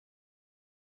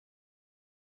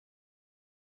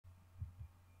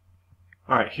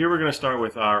Alright, here we're going to start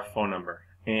with our phone number.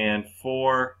 And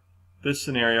for this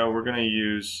scenario, we're going to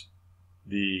use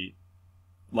the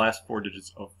last four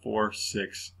digits of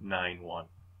 4691.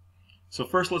 So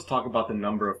first let's talk about the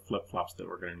number of flip-flops that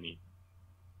we're going to need.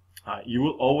 You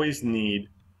will always need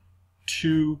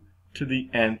 2 to the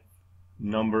nth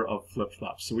number of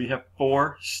flip-flops. So we have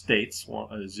 4 states,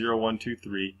 0, 1, 2,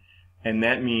 3, and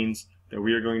that means that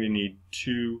we are going to need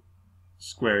 2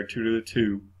 squared, 2 to the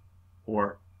 2,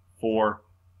 or 4.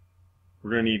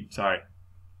 We're going to need,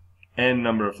 n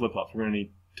number of flip-flops. We're going to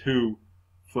need 2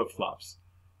 flip-flops.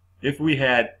 If we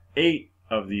had 8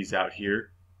 of these out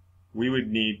here, we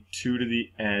would need 2 to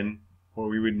the n, or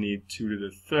we would need 2 to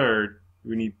the third. We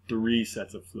would need 3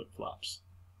 sets of flip-flops.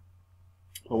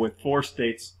 But with 4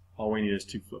 states, all we need is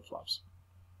 2 flip-flops.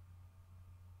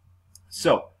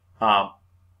 So,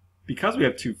 because we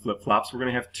have 2 flip-flops, we're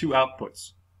going to have 2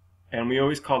 outputs. And we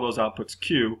always call those outputs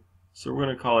Q, so we're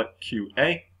going to call it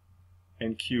QA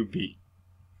and QB.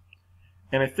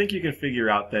 And I think you can figure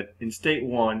out that in state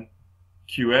 1,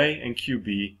 QA and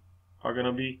QB are going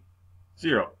to be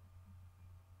 0.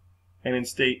 And in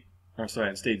state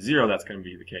 0, that's going to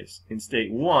be the case. In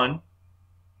state 1,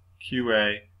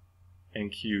 QA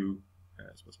and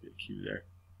that's supposed to be a Q there,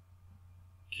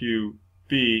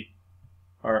 QB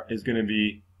is going to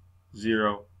be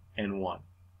 0 and 1.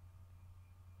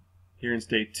 Here in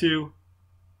state 2,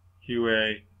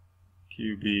 QA,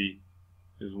 QB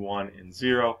is 1 and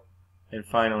 0. And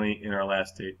finally, in our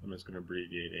last state, I'm just going to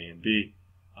abbreviate A and B,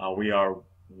 we are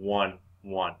 1,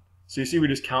 1. So you see we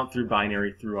just count through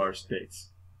binary through our states.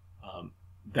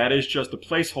 That is just a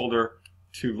placeholder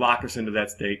to lock us into that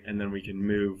state, and then we can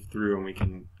move through and we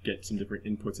can get some different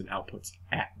inputs and outputs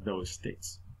at those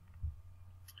states.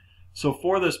 So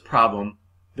for this problem,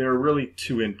 there are really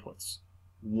 2 inputs.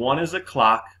 One is a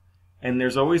clock, and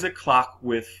there's always a clock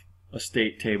with a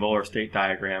state table or state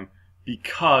diagram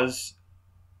because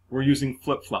we're using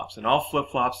flip-flops, and all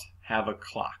flip-flops have a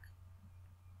clock.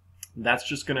 That's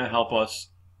just going to help us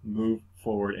move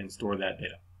forward and store that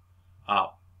data.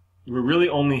 We really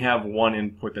only have one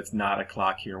input that's not a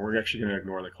clock here. We're actually going to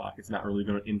ignore the clock. It's not really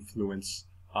going to influence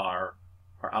our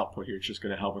output here. It's just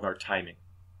going to help with our timing.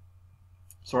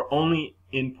 So our only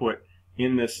input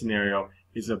in this scenario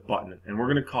is a button, and we're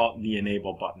going to call it the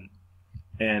enable button.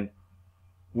 And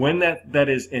when that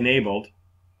is enabled,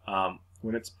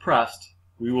 when it's pressed,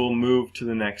 we will move to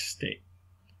the next state.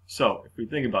 So if we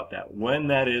think about that, when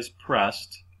that is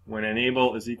pressed, when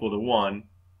enable is equal to 1,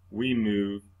 we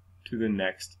move to the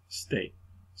next state.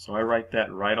 So I write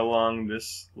that right along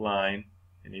this line,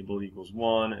 enable equals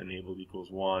 1, enable equals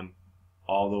 1,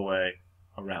 all the way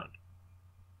around.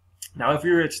 Now if we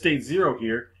were at state 0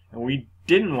 here, and we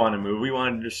didn't want to move, we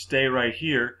wanted to stay right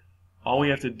here, all we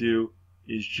have to do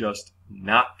is just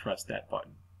not press that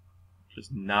button.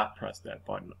 Just not press that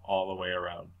button all the way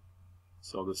around.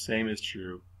 So the same is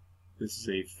true. This is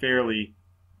a fairly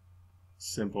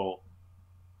simple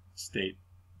state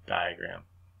diagram.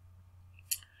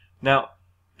 Now,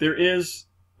 there is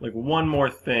one more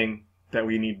thing that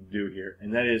we need to do here,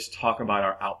 and that is talk about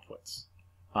our outputs.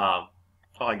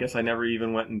 I guess I never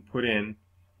even went and put in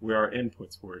where our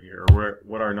inputs were here, or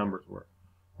what our numbers were.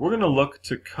 We're going to look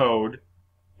to code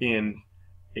in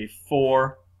a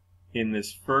 4 in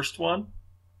this first one,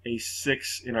 a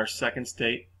 6 in our second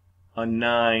state, a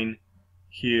 9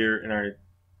 here in our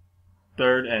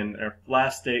third, and our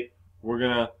last state, we're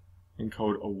going to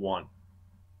encode a 1.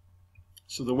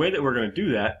 So the way that we're going to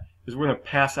do that is we're going to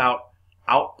pass out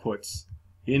outputs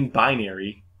in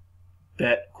binary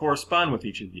that correspond with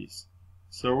each of these.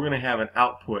 So we're going to have an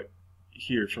output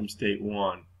here from state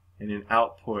 1, and an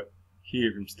output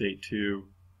here from state 2,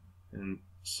 and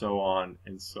so on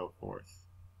and so forth.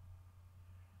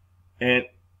 And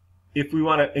if we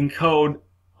want to encode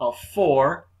a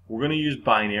 4, we're going to use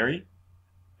binary,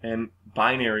 and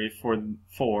binary for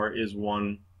 4 is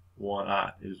 1,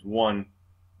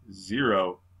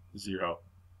 0, 0.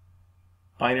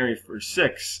 Binary for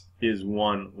 6 is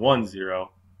 1, 1,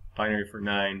 0. Binary for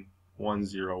 9, 1,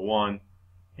 0, 1.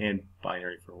 And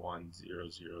binary for 1, 0,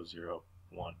 0, 0,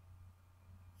 1.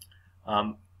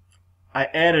 I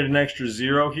added an extra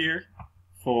 0 here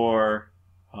for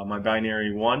my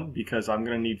binary 1 because I'm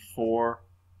going to need 4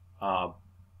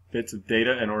 bits of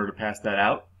data in order to pass that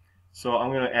out. So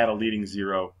I'm going to add a leading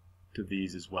 0 to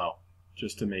these as well,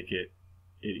 just to make it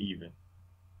even.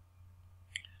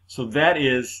 So that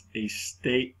is a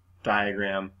state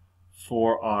diagram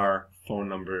for our phone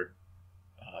number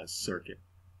circuit.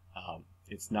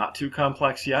 It's not too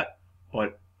complex yet,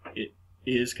 but it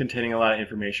is containing a lot of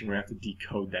information. We're going to have to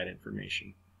decode that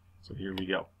information. So here we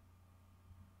go.